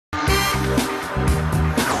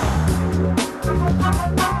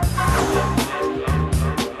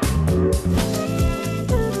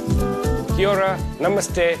Kia ora,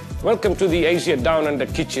 namaste, welcome to the Asia Downunder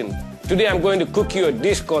kitchen. Today I'm going to cook you a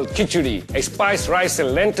dish called khichdi, a spiced rice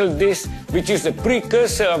and lentil dish which is the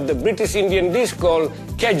precursor of the British Indian dish called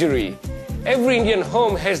kedgeree. Every Indian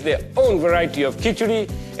home has their own variety of khichdi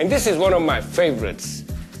and this is one of my favorites.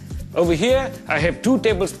 Over here I have 2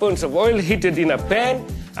 tablespoons of oil heated in a pan.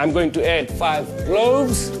 I'm going to add 5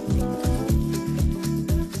 cloves,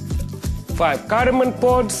 5 cardamom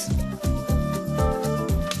pods,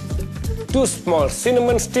 2 small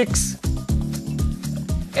cinnamon sticks,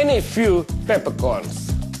 and a few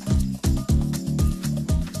peppercorns.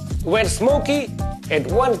 When smoky, add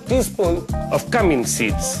 1 teaspoon of cumin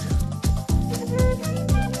seeds.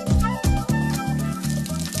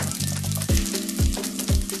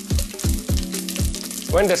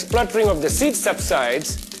 When the spluttering of the seeds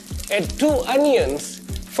subsides, add 2 onions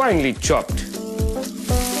finely chopped.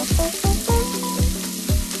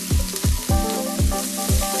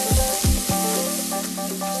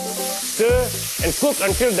 Stir and cook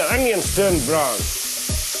until the onions turn brown.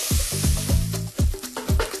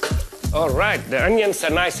 Alright, the onions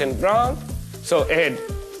are nice and brown, so add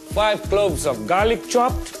 5 cloves of garlic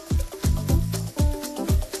chopped,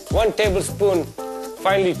 1 tablespoon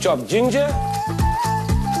finely chopped ginger.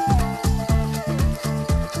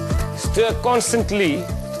 Stir constantly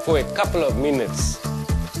for a couple of minutes.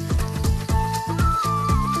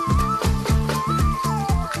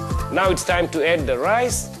 Now it's time to add the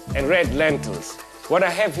rice and red lentils. What I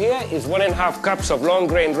have here is 1½ cups of long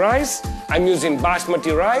grain rice. I'm using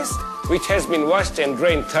basmati rice, which has been washed and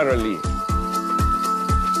drained thoroughly.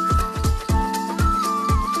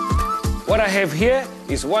 What I have here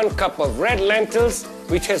is 1 cup of red lentils,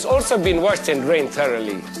 which has also been washed and drained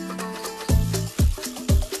thoroughly.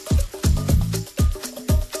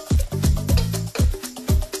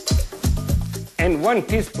 And 1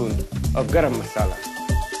 teaspoon of garam masala.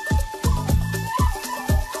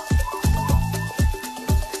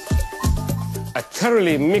 I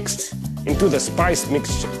thoroughly mixed into the spice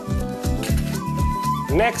mixture.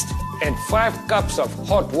 Next, add 5 cups of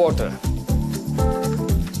hot water.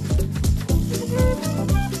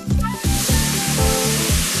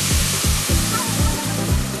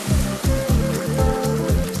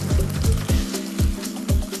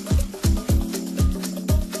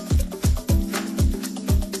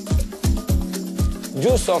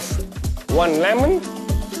 Juice of 1 lemon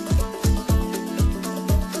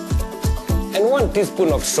and 1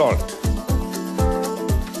 teaspoon of salt.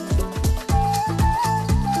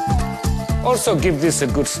 Also give this a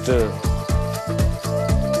good stir.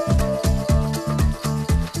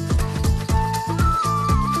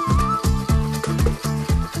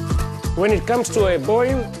 When it comes to a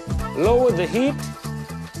boil, lower the heat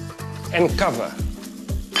and cover.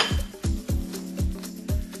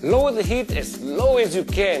 Lower the heat as low as you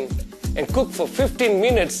can and cook for 15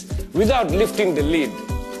 minutes without lifting the lid.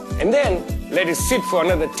 And then let it sit for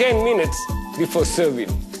another 10 minutes before serving.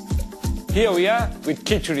 Here we are with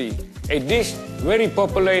khichdi, a dish very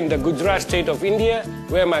popular in the Gujarat state of India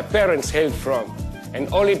where my parents hailed from. And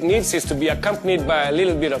all it needs is to be accompanied by a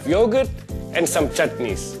little bit of yogurt and some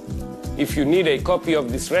chutneys. If you need a copy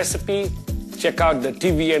of this recipe, check out the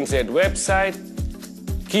TVNZ website,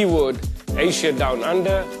 keyword Asia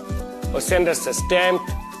Downunder, or send us a stamped,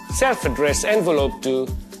 self-addressed envelope to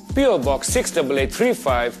PO Box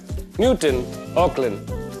 68835, Newton, Auckland.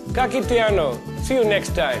 Ka kite ano. See you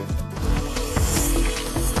next time.